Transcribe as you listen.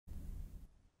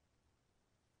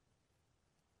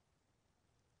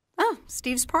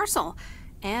Steve's parcel.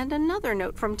 And another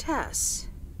note from Tess.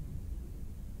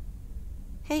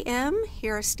 Hey, Em,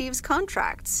 here are Steve's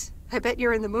contracts. I bet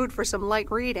you're in the mood for some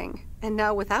light reading. And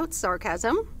now without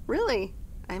sarcasm. Really,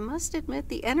 I must admit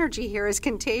the energy here is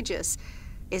contagious.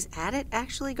 Is Addit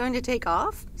actually going to take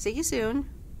off? See you soon.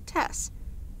 Tess.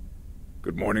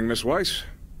 Good morning, Miss Weiss.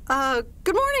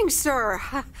 Good morning, sir.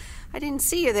 I didn't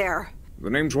see you there. The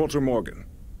name's Walter Morgan.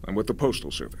 I'm with the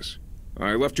Postal Service.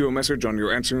 I left you a message on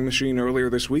your answering machine earlier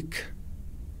this week.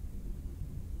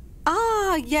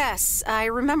 Ah, yes, I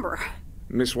remember.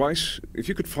 Miss Weiss, if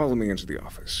you could follow me into the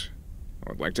office.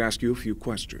 I would like to ask you a few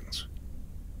questions.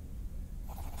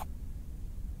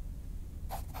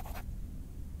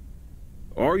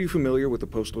 Are you familiar with the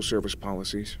Postal Service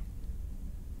policies?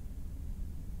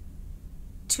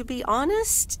 To be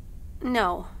honest,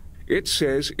 no. It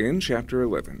says in Chapter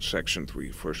 11, Section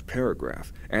 3, first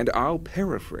paragraph, and I'll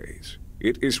paraphrase,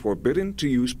 it is forbidden to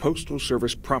use Postal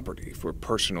Service property for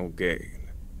personal gain.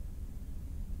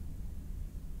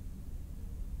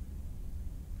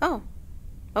 Oh,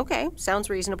 okay, sounds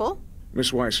reasonable.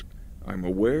 Miss Weiss, I'm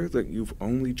aware that you've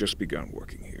only just begun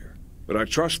working here, but I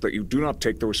trust that you do not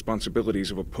take the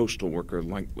responsibilities of a postal worker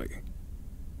lightly.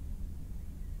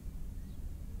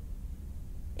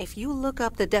 If you look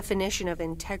up the definition of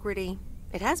integrity,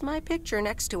 it has my picture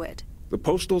next to it. The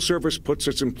Postal Service puts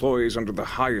its employees under the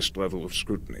highest level of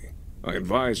scrutiny. I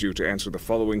advise you to answer the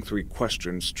following 3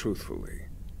 questions truthfully.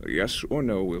 A yes or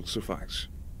no will suffice.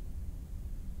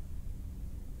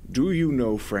 Do you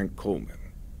know Frank Coleman?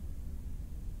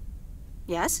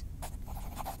 Yes?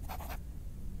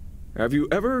 Have you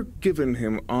ever given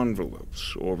him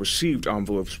envelopes or received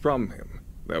envelopes from him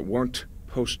that weren't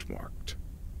postmarked?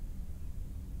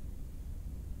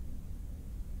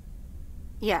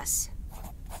 Yes.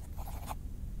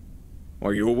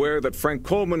 Are you aware that Frank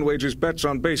Coleman wages bets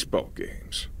on baseball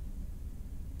games?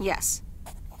 Yes.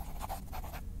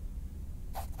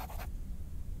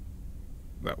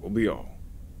 That will be all.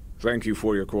 Thank you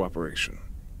for your cooperation.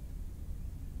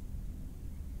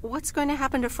 What's going to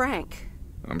happen to Frank?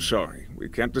 I'm sorry, we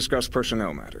can't discuss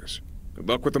personnel matters. Good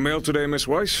luck with the mail today, Miss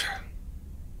Weiss.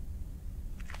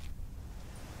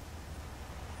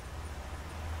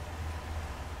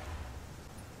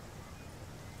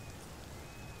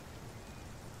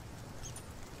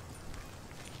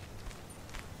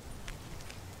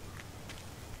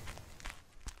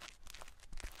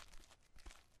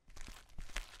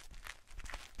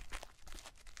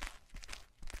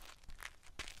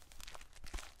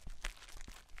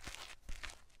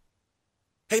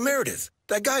 Hey, Meredith,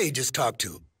 that guy you just talked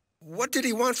to, what did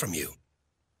he want from you?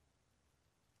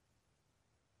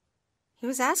 He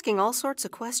was asking all sorts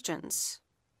of questions.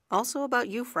 Also about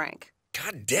you, Frank.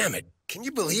 God damn it. Can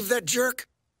you believe that jerk?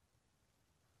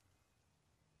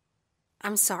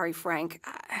 I'm sorry, Frank.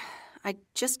 I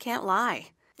just can't lie.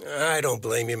 I don't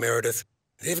blame you, Meredith.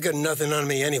 They've got nothing on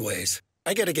me anyways.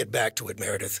 I gotta get back to it,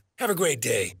 Meredith. Have a great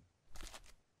day.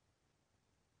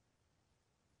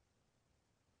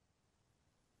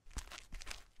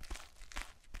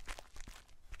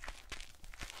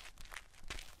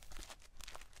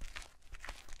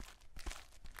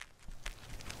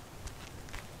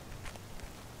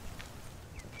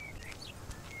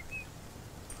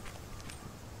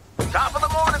 Top of the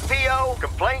morning, P.O.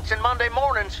 Complaints and Monday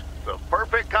mornings, the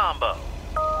perfect combo.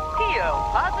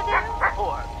 P.O. positive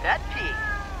or pet peeve?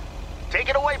 Take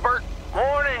it away, Bert.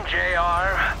 Morning,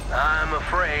 JR. I'm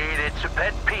afraid it's a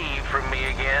pet peeve from me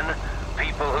again.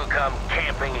 People who come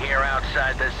camping here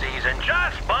outside the season,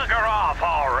 just bugger off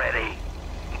already.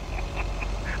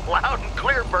 Loud and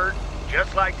clear, Bert,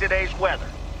 just like today's weather.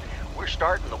 We're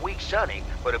starting the week sunny,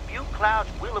 but a few clouds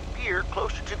will appear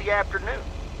closer to the afternoon.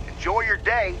 Enjoy your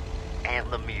day and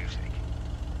the music.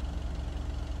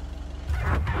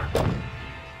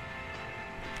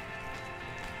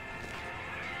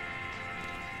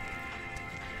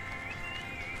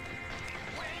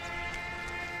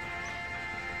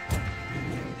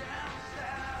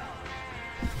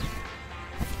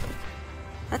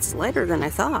 That's lighter than I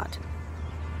thought.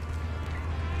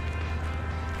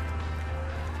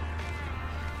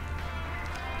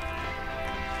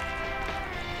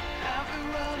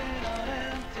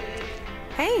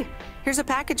 Hey, here's a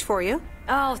package for you.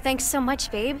 Oh, thanks so much,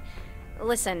 babe.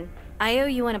 Listen, I owe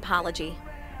you an apology.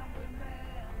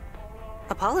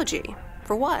 Apology?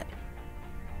 For what?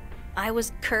 I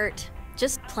was curt.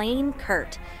 Just plain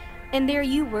curt. And there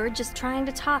you were, just trying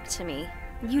to talk to me.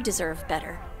 You deserve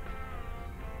better.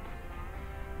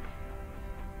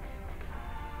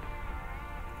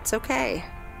 It's okay.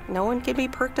 No one can be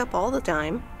perked up all the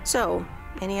time. So,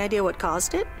 any idea what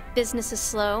caused it? Business is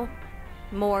slow.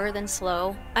 more than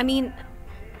slow. I mean,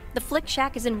 the Flick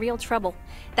Shack is in real trouble.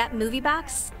 That movie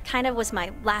box kind of was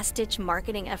my last-ditch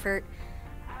marketing effort.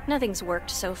 Nothing's worked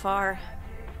so far.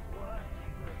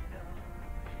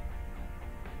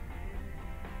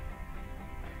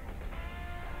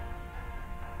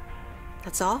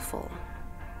 That's awful.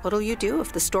 What'll you do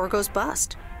if the store goes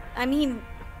bust? I mean,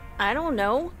 I don't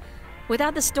know.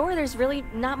 Without the store, there's really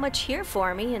not much here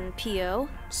for me in P.O.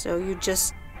 So you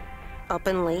just up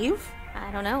and leave?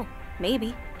 I don't know.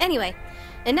 Maybe. Anyway,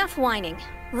 enough whining.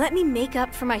 Let me make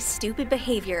up for my stupid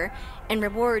behavior and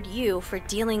reward you for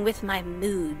dealing with my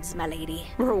moods, my lady.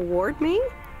 Reward me?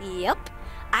 Yep.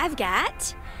 I've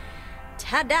got...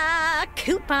 ta-da!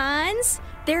 Coupons!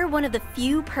 They're one of the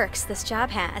few perks this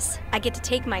job has. I get to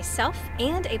take myself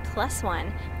and a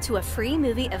 +1 to a free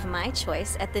movie of my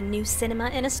choice at the new cinema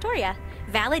in Astoria.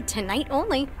 Valid tonight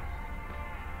only.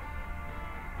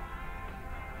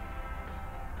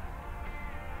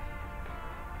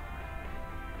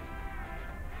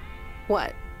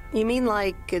 What? You mean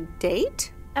like a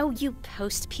date? Oh, you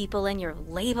post people and your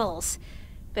labels.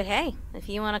 But hey, if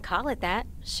you want to call it that,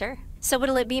 sure. So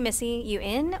what'll it be, Missy? You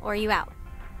in or you out?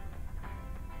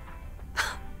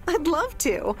 I'd love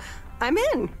to. I'm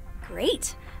in.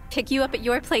 Great. Pick you up at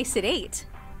your place at 8.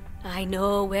 I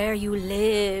know where you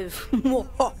live.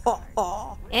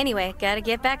 Anyway, gotta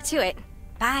get back to it.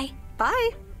 Bye. Bye.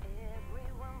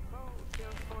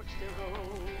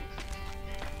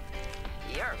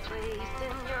 You're placed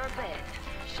in your bed,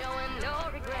 showing no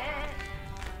regret.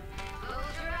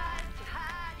 Close your eyes to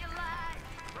hide your lies.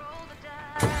 Roll the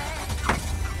dice.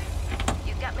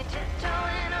 You got me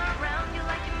tiptoeing around you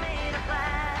like you made of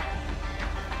glass.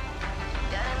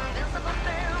 Got an invisible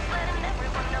fence letting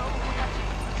everyone know that you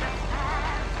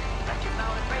trespass. But you're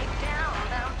bound to break down,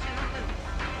 bound to lose,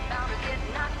 bound to get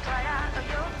knocked right out of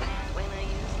your boots when I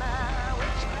use my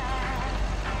witchcraft.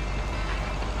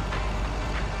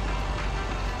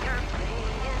 You're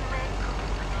playing it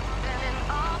cool, bending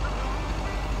all the rules,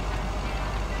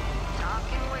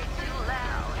 talking way too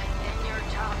loud, and you're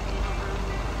talking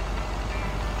rude.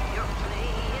 You're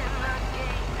playing a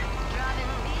game,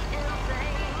 driving me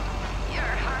insane.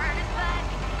 Your heart is back,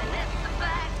 and it's a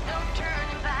fact, no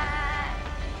turning back.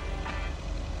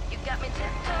 You got me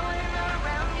tiptoeing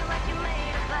around you like you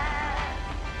made of glass.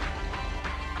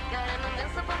 Got an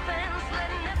invincible fence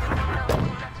letting everyone know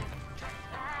not to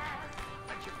trespass.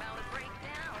 But you're bound to break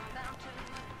down, bound to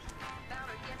lose, bound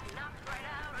to get knocked right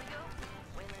out of your boots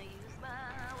when I use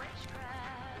my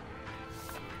witchcraft.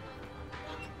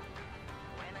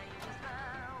 When I use my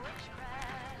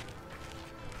witchcraft.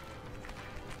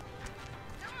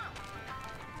 Come on.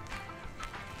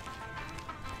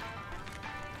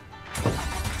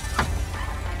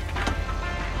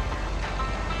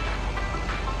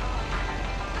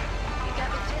 You got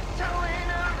me tiptoeing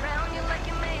around you like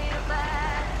you made of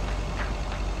glass.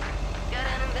 Got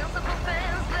an invincible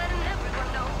fence letting everyone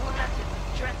know not to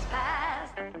trespass.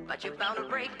 But you're bound to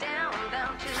break down,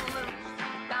 bound to lose,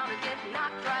 bound to get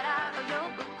knocked right out of your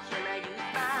boots when I use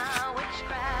my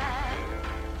witchcraft.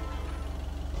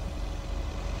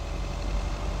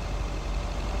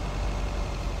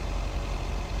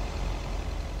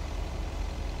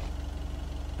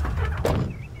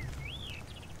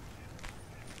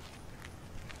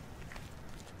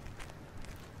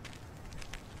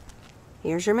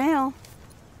 Here's your mail.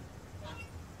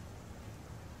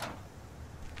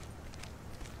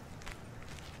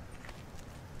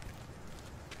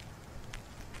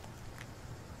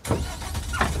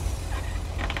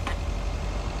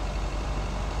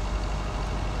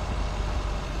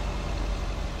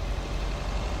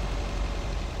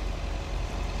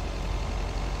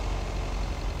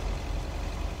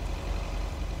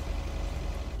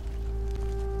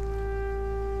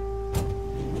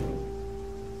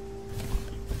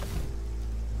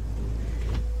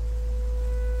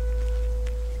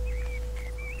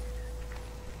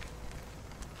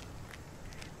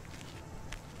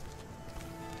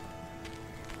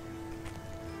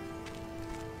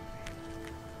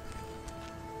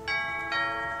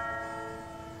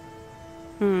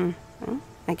 Well,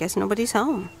 I guess nobody's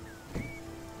home.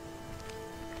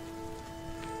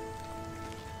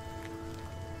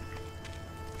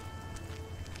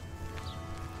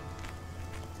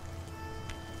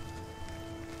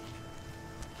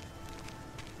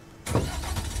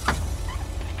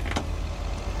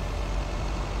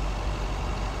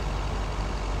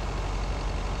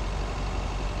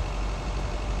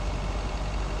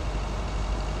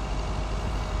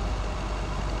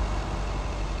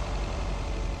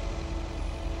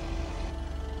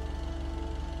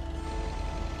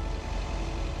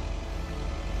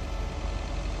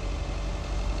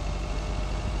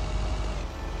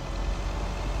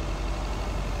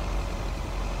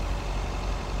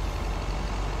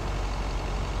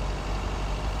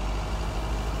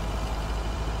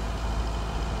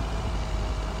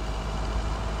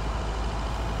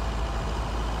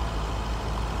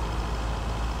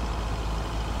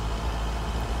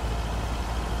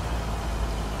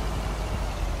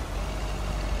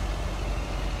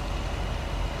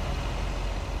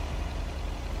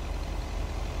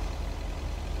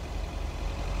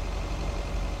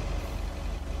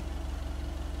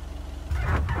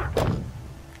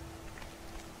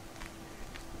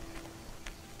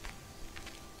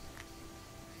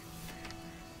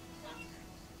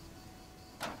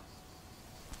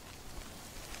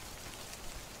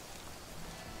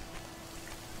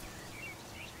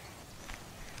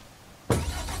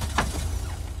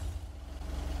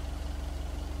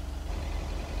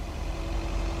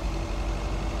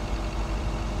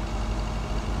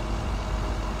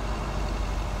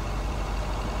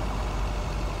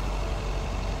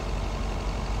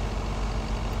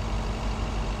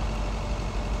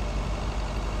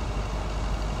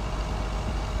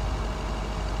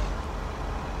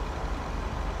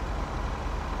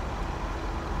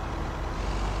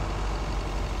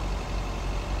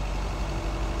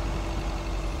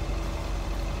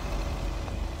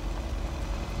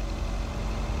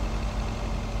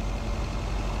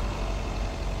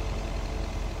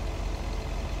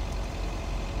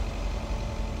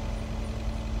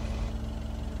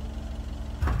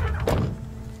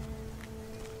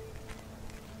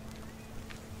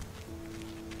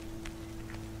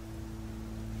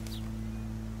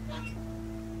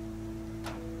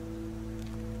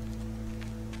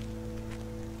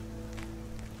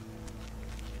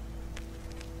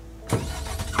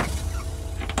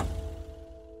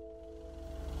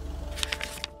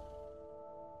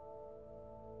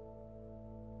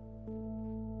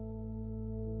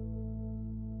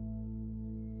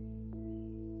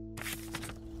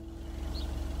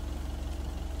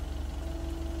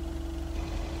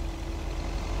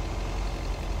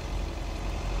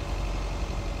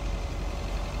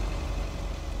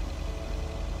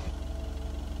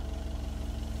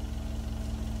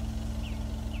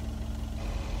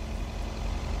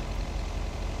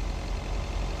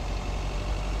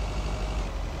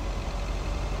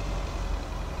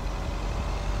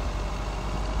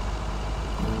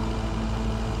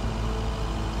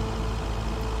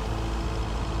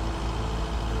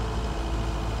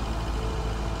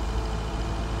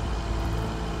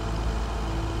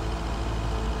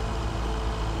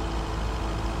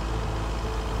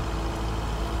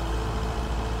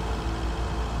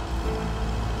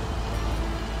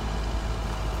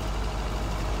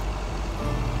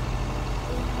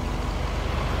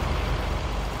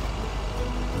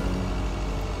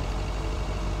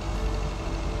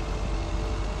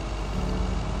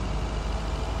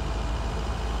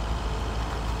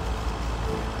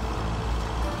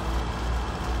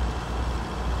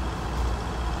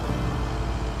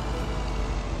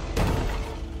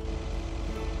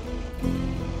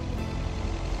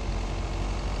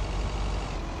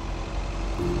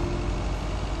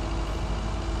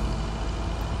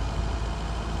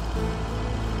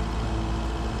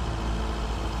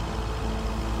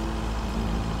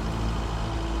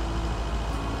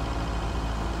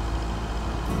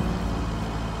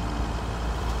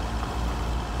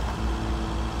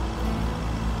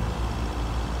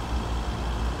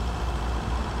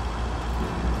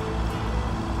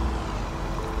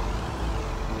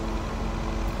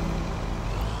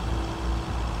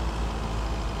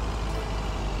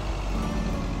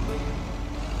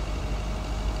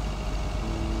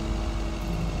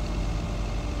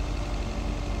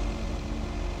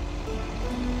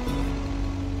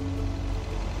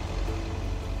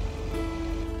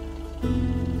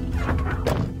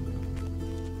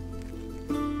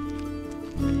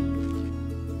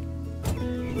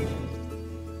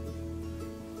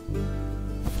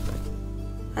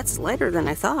 That's lighter than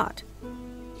I thought.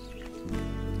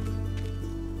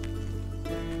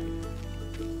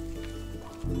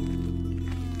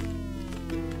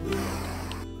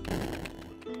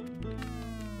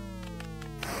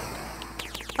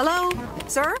 Hello,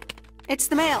 sir? It's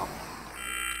the mail.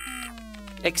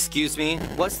 Excuse me,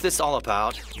 what's this all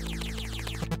about?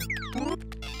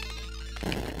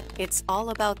 It's all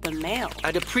about the mail.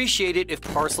 I'd appreciate it if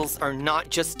parcels are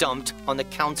not just dumped on the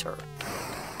counter.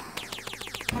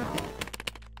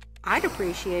 I'd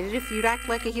appreciate it if you'd act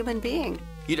like a human being.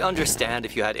 You'd understand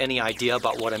if you had any idea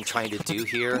about what I'm trying to do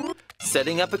here.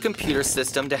 Setting up a computer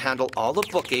system to handle all the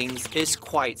bookings is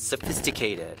quite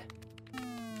sophisticated.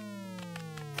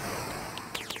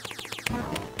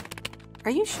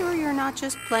 Are you sure you're not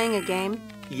just playing a game?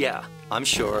 Yeah, I'm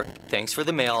sure. Thanks for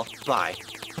the mail. Bye.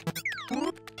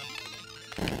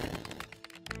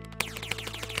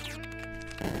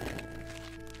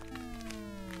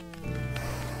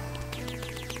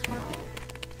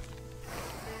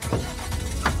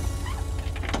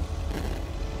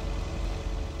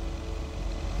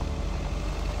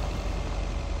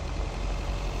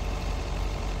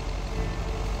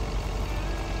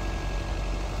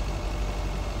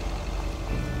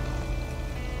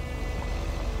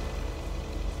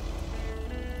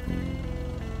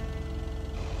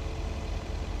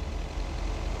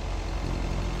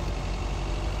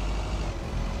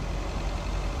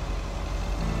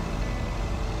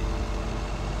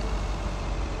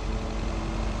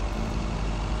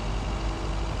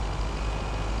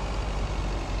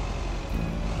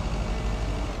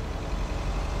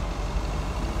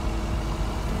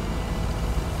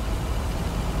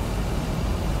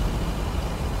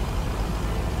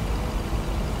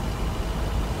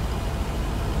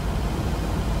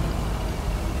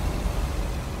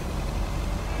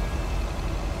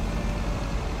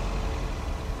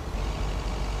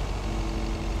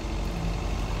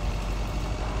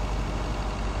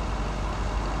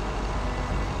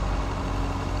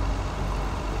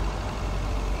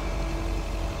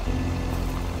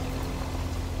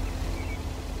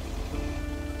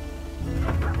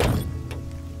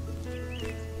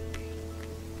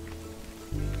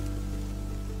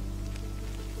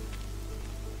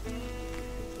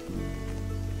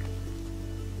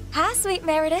 Hi, sweet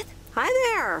Meredith. Hi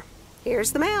there.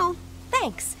 Here's the mail.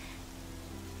 Thanks.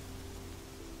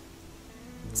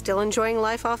 Still enjoying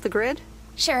life off the grid?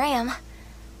 Sure am.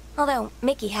 Although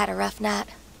Mickey had a rough night.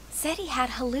 Said he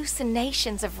had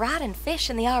hallucinations of riding fish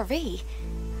in the RV.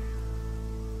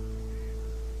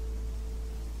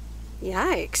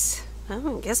 Yikes.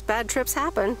 Oh, I guess bad trips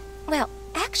happen. Well,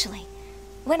 actually,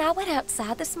 when I went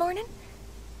outside this morning,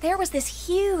 there was this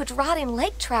huge rotting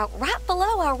lake trout right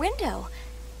below our window.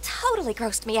 Totally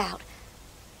grossed me out.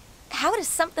 How does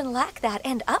something like that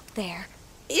end up there?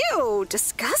 Ew,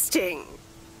 disgusting.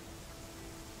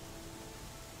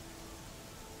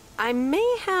 I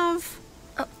may have...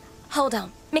 Oh, hold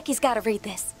on. Mickey's got to read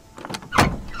this.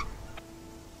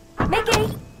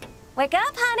 Mickey! Wake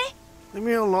up, honey! Leave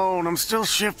me alone. I'm still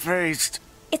shit-faced.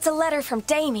 It's a letter from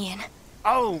Damien.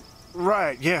 Oh,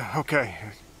 right. Yeah, okay.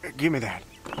 Give me that.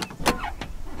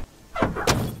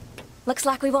 Looks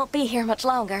like we won't be here much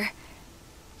longer.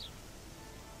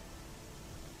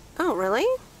 Oh, really?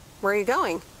 Where are you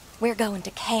going? We're going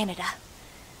to Canada.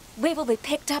 We will be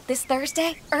picked up this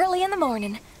Thursday, early in the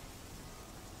morning.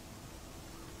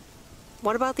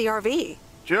 What about the RV?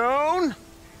 Joan?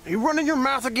 Are you running your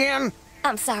mouth again?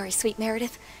 I'm sorry, sweet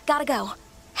Meredith. Gotta go.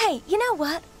 Hey, you know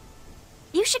what?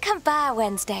 You should come by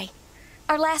Wednesday.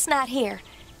 Our last night here.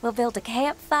 We'll build a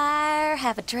campfire,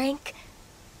 have a drink,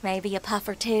 maybe a puff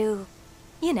or two,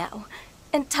 you know,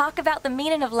 and talk about the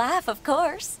meaning of life, of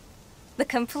course. The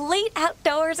complete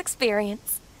outdoors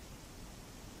experience.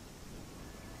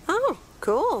 Oh,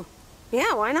 cool.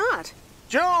 Yeah, why not?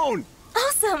 Joan!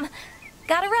 Awesome!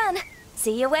 Gotta run.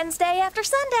 See you Wednesday after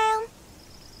sundown.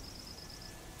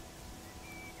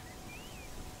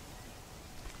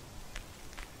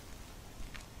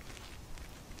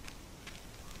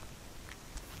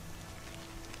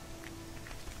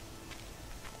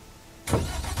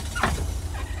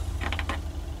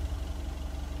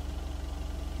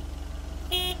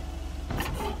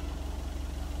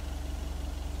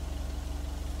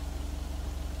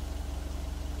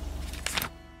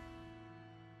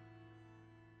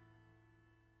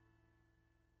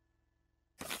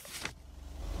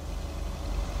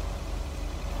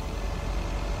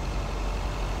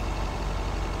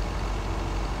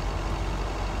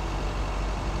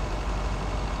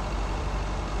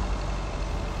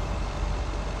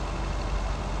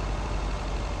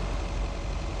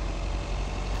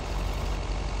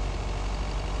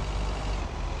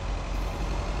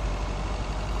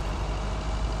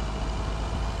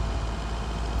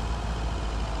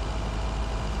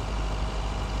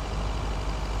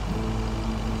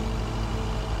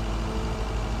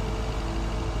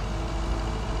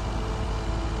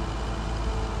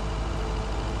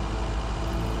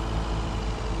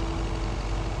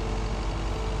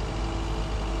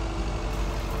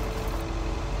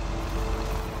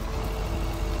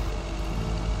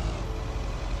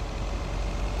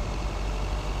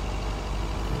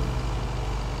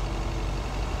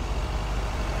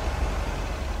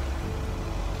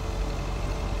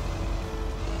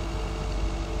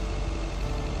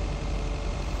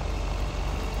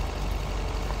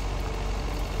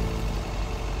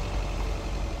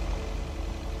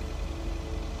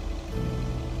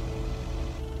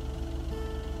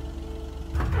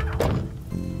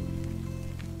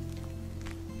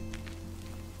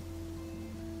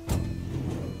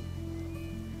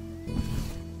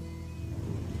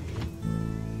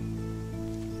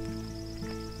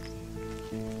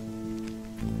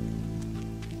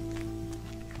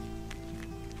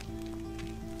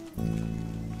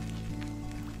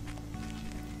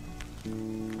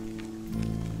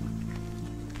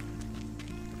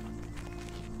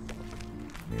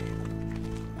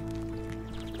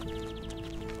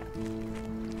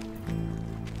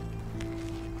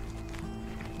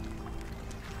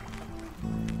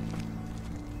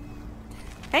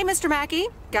 Hey, Mr. Mackey.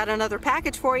 Got another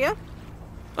package for you.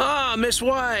 Ah, Miss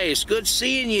Weiss, good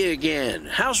seeing you again.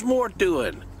 How's Mort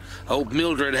doing? Hope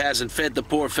Mildred hasn't fed the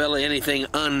poor fella anything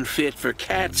unfit for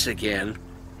cats again.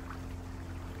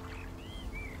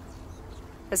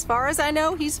 As far as I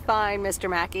know, he's fine, Mr.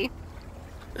 Mackey.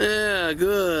 Yeah,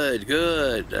 good,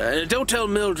 good. Don't tell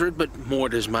Mildred, but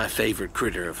Mort is my favorite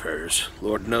critter of hers.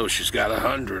 Lord knows she's got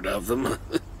 100 of them.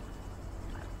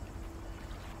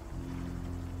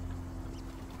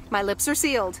 My lips are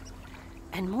sealed.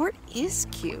 And Mort is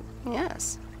cute,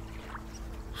 yes.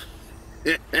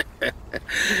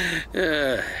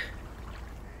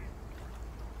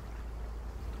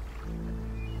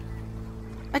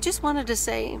 I just wanted to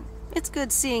say, it's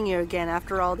good seeing you again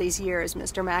after all these years,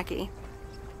 Mr. Mackey.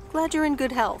 Glad you're in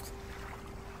good health.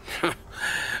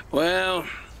 Well,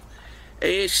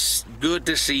 it's good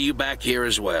to see you back here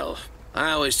as well.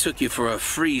 I always took you for a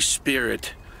free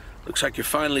spirit. Looks like you're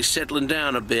finally settling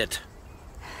down a bit.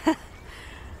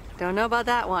 Don't know about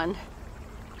that one.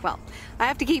 Well, I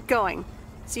have to keep going.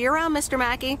 See you around, Mr.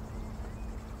 Mackey.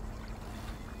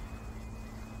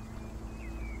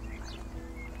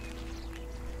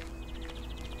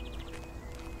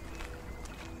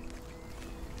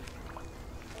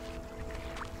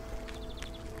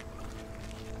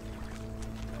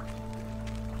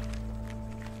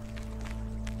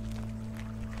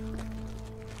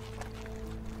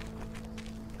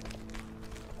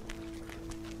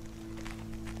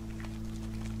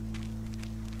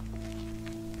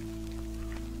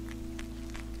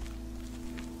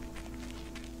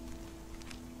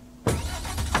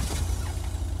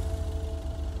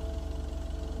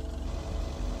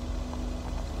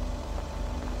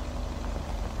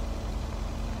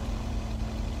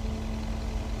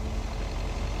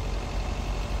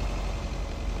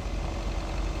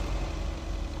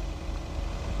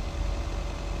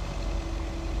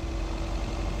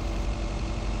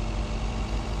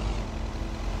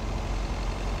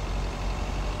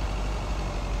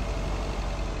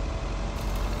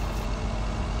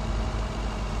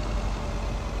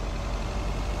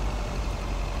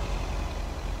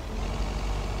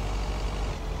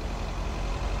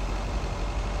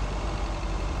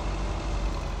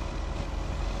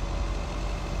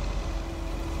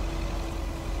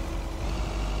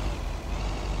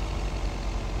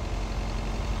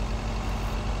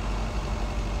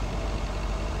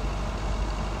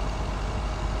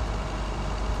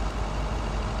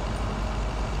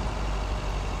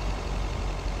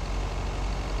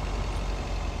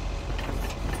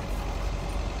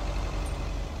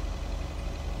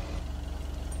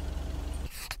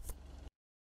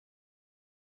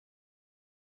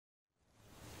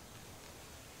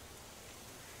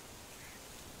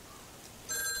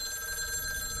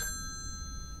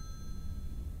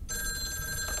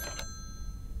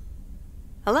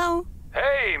 Hello?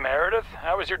 Hey, Meredith.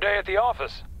 How was your day at the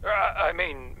office? I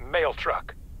mean, mail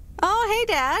truck. Oh, hey,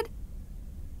 Dad.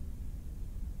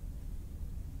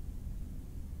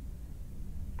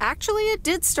 Actually, it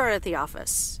did start at the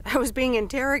office. I was being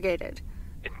interrogated.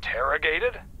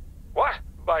 Interrogated? What?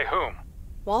 By whom?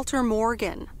 Walter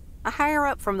Morgan, a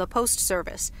higher-up from the Post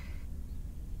Service.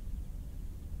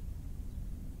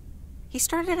 He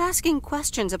started asking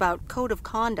questions about code of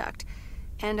conduct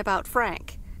and about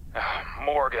Frank.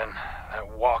 Morgan,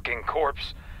 that walking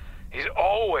corpse. He's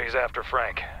always after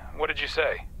Frank. What did you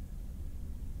say?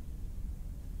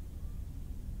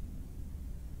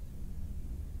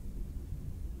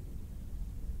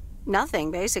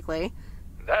 Nothing, basically.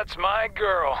 That's my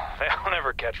girl. They'll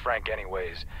never catch Frank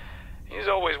anyways. He's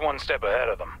always one step ahead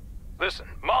of them. Listen,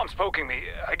 Mom's poking me.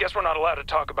 I guess we're not allowed to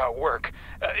talk about work.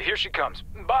 Here she comes.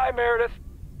 Bye, Meredith.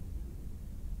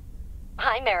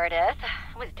 Hi, Meredith.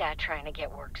 Was Dad trying to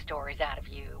get work stories out of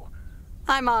you?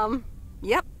 Hi, Mom.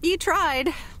 Yep, he tried.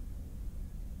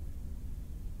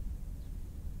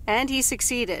 And he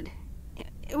succeeded.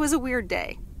 It was a weird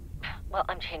day. Well,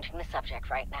 I'm changing the subject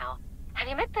right now. Have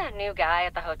you met the new guy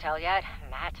at the hotel yet,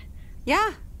 Matt?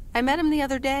 Yeah, I met him the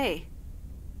other day.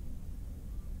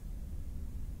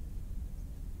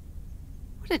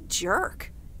 What a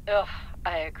jerk. Ugh,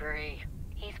 I agree.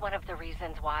 He's one of the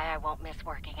reasons why I won't miss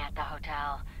working at the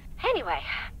hotel. Anyway,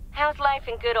 how's life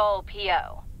in good old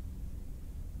P.O.?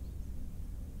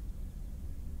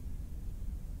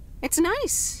 It's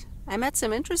nice. I met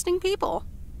some interesting people.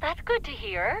 That's good to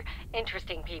hear.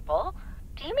 Interesting people.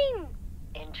 Do you mean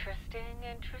interesting,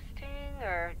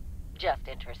 or just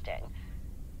interesting?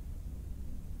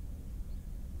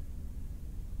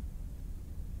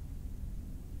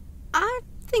 I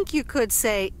think you could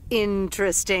say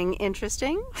interesting.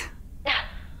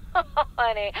 Oh,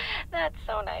 honey, that's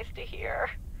so nice to hear.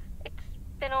 It's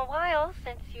been a while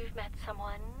since you've met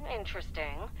someone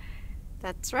interesting.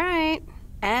 That's right.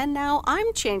 And now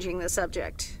I'm changing the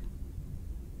subject.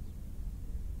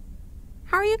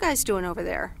 How are you guys doing over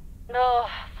there? Oh,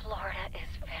 Florida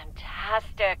is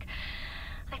fantastic.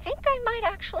 I think I might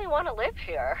actually want to live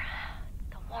here.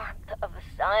 The warmth of the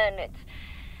sun, it's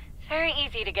very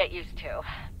easy to get used to.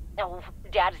 Oh,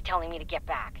 Dad is telling me to get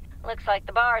back. Looks like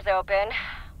the bar's open.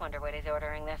 Wonder what he's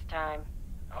ordering this time.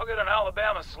 I'll get an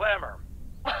Alabama Slammer.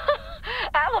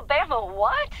 Alabama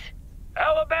what?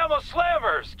 Alabama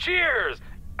Slammers! Cheers!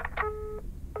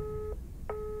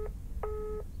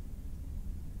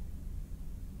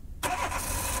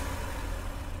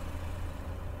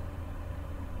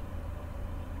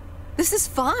 This is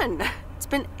fun. It's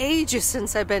been ages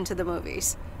since I've been to the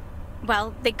movies.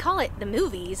 Well, they call it the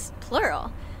movies,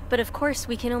 plural, but of course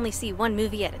we can only see one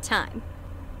movie at a time.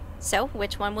 So,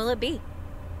 which one will it be?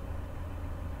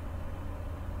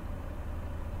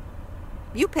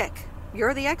 You pick.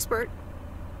 You're the expert.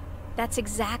 That's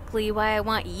exactly why I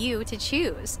want you to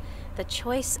choose. The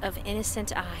choice of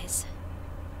innocent eyes.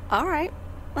 All right,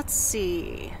 let's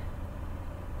see.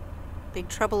 Big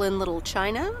Trouble in Little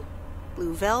China,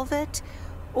 Blue Velvet,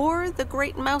 or The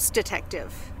Great Mouse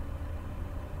Detective.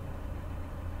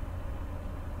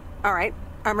 All right,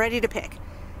 I'm ready to pick.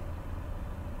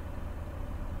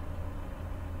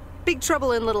 Big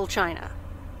Trouble in Little China.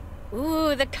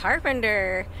 Ooh, The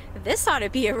Carpenter. This ought to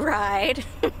be a ride.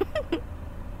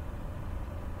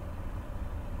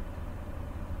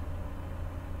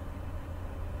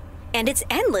 And it's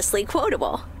endlessly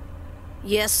quotable.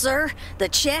 Yes, sir. The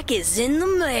check is in the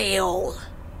mail.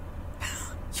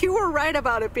 You were right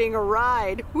about it being a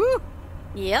ride. Woo!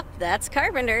 Yep, that's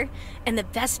Carpenter. And the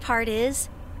best part is,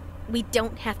 we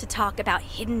don't have to talk about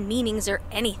hidden meanings or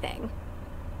anything.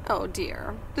 Oh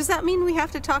dear. Does that mean we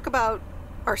have to talk about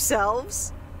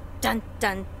ourselves? Dun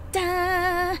dun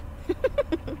dun!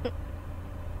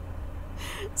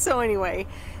 So anyway,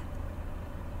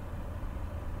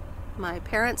 my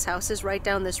parents' house is right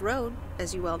down this road,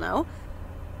 as you well know.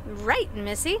 Right,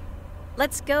 Missy.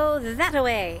 Let's go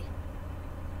that-a-way.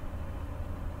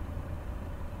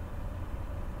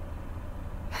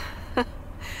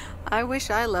 I wish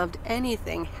I loved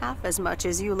anything half as much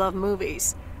as you love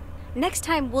movies. Next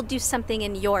time, we'll do something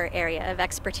in your area of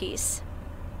expertise.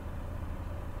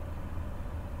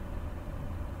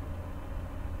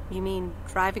 You mean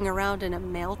driving around in a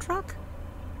mail truck?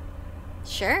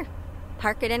 Sure.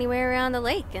 Park it anywhere around the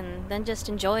lake and then just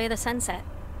enjoy the sunset.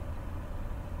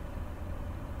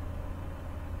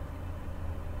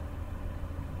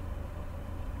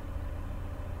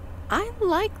 I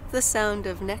like the sound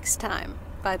of next time,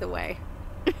 by the way.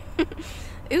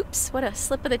 Oops, what a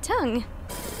slip of the tongue.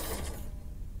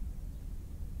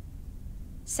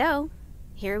 So,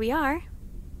 here we are.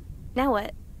 Now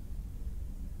what?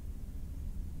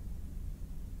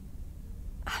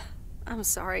 I'm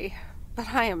sorry, but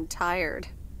I am tired.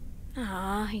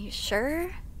 Aw, you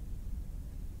sure?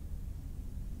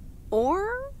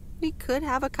 Or we could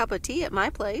have a cup of tea at my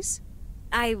place.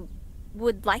 I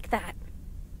would like that.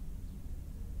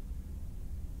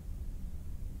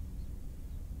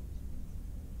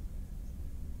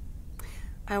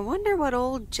 I wonder what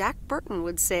old Jack Burton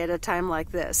would say at a time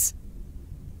like this.